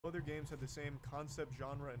other games have the same concept,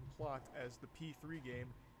 genre, and plot as the P3 game,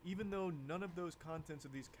 even though none of those contents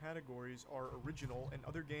of these categories are original, and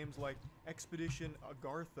other games like Expedition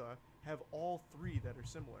Agartha have all three that are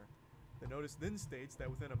similar. The notice then states that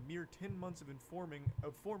within a mere 10 months of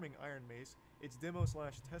forming Iron Mace, its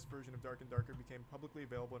demo/test version of Dark and Darker became publicly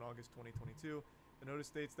available in August 2022. The notice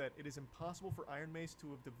states that it is impossible for Iron Mace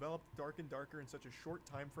to have developed Dark and Darker in such a short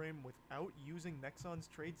time frame without using Nexon's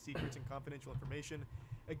trade secrets and confidential information,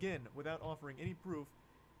 again, without offering any proof.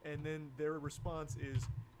 And then their response is,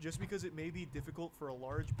 just because it may be difficult for a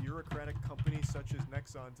large bureaucratic company such as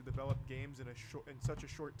Nexon to develop games in such a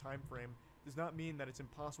short time frame, does not mean that it's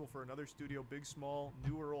impossible for another studio, big, small,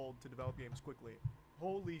 new or old, to develop games quickly.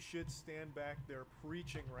 Holy shit, stand back, they're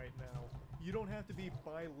preaching right now. You don't have to be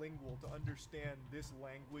bilingual to understand this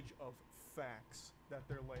language of facts that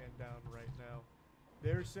they're laying down right now.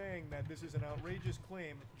 They're saying that this is an outrageous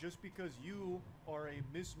claim just because you are a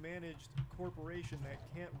mismanaged corporation that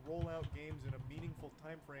can't roll out games in a meaningful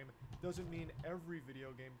time frame doesn't mean every video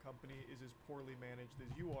game company is as poorly managed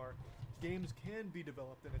as you are. Games can be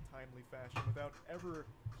developed in a timely fashion without ever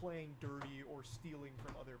playing dirty or stealing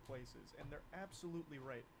from other places, and they're absolutely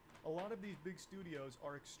right. A lot of these big studios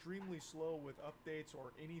are extremely slow with updates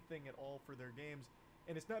or anything at all for their games,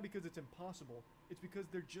 and it's not because it's impossible, it's because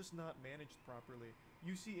they're just not managed properly.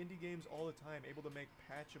 You see indie games all the time able to make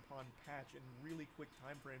patch upon patch in really quick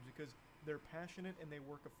time frames because they're passionate and they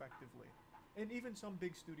work effectively. And even some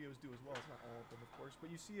big studios do as well. It's not all of them, of course,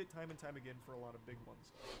 but you see it time and time again for a lot of big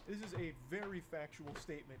ones. This is a very factual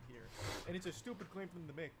statement here, and it's a stupid claim for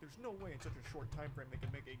them to make. There's no way in such a short time frame they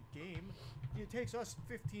can make a game. It takes us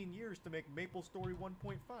 15 years to make MapleStory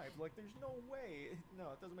 1.5. Like, there's no way.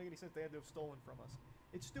 No, it doesn't make any sense. They had to have stolen from us.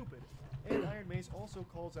 It's stupid. And Iron Mace also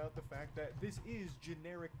calls out the fact that this is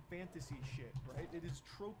generic fantasy shit, right? It is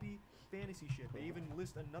tropey fantasy shit. They even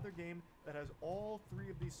list another game that has all three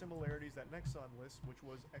of these similarities that Nexon lists, which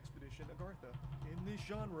was Expedition Agartha. In this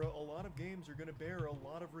genre, a lot of games are going to bear a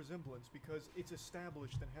lot of resemblance because it's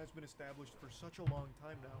established and has been established for such a long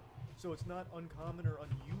time now. So it's not uncommon or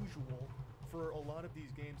unusual for a lot of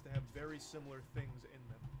these games to have very similar things in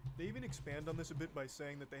them. They even expand on this a bit by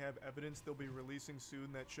saying that they have evidence they'll be releasing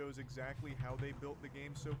soon that shows exactly how they built the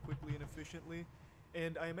game so quickly and efficiently.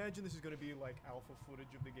 And I imagine this is going to be like alpha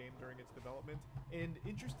footage of the game during its development. And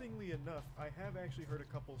interestingly enough, I have actually heard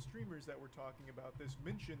a couple streamers that were talking about this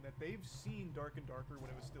mention that they've seen Dark and Darker when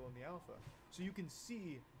it was still in the alpha. So you can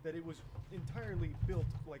see that it was entirely built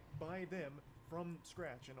like by them from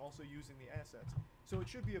scratch and also using the assets. So it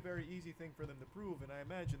should be a very easy thing for them to prove, and I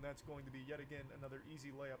imagine that's going to be yet again another easy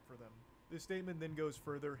layup for them. This statement then goes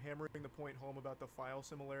further, hammering the point home about the file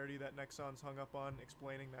similarity that Nexon's hung up on,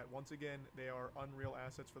 explaining that once again they are Unreal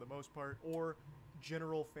assets for the most part, or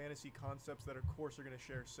general fantasy concepts that of course are going to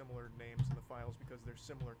share similar names in the files because they're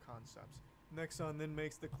similar concepts. Nexon then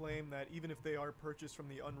makes the claim that even if they are purchased from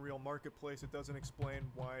the Unreal marketplace, it doesn't explain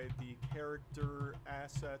why the character,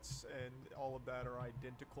 assets, and all of that are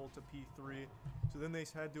identical to P3. So then they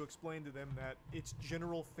had to explain to them that it's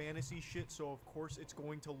general fantasy shit, so of course it's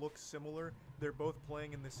going to look similar. They're both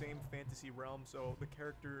playing in the same fantasy realm, so the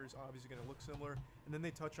character is obviously going to look similar. And then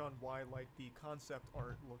they touch on why, like, the concept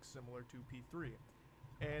art looks similar to P3.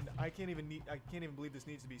 And I can't even believe this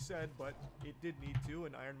needs to be said, but it did need to,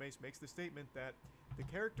 and Iron Mace makes the statement that the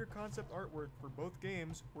character concept artwork for both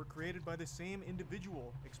games were created by the same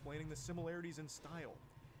individual, explaining the similarities in style.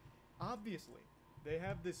 Obviously, they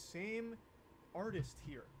have the same artist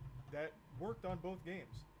here that worked on both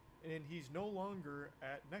games, and he's no longer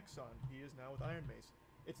at Nexon. He is now with Iron Mace.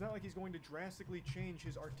 It's not like he's going to drastically change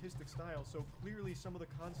his artistic style, so clearly some of the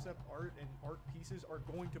concept art and art pieces are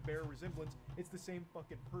going to bear resemblance. It's the same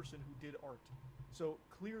fucking person who did art. So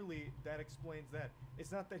clearly that explains that.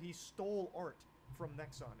 It's not that he stole art from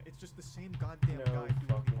Nexon. It's just the same goddamn guy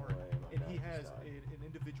doing the art, and he has an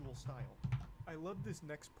individual style. I love this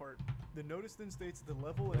next part. The notice then states the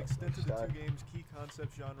level and extent of the two games' key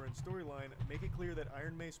concept, genre, and storyline make it clear that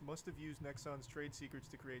Iron Mace must have used Nexon's trade secrets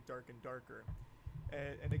to create Dark and Darker.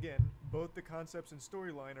 And again, both the concepts and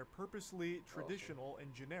storyline are purposely traditional and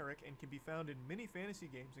generic and can be found in many fantasy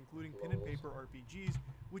games, including pen and paper RPGs,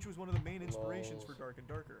 which was one of the main inspirations for Dark and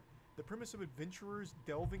Darker. The premise of adventurers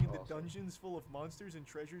delving into dungeons full of monsters and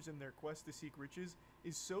treasures in their quest to seek riches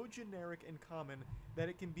is so generic and common that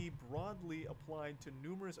it can be broadly applied to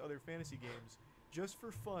numerous other fantasy games. Just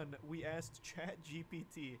for fun, we asked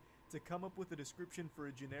ChatGPT to come up with a description for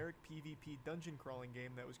a generic PvP dungeon crawling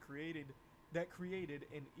game that created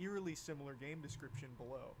an eerily similar game description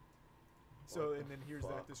below. So, and then here's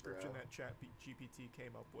that fuck, description bro? that GPT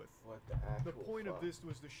came up with. What the actual The point of fuck? this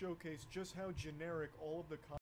was to showcase just how generic all of the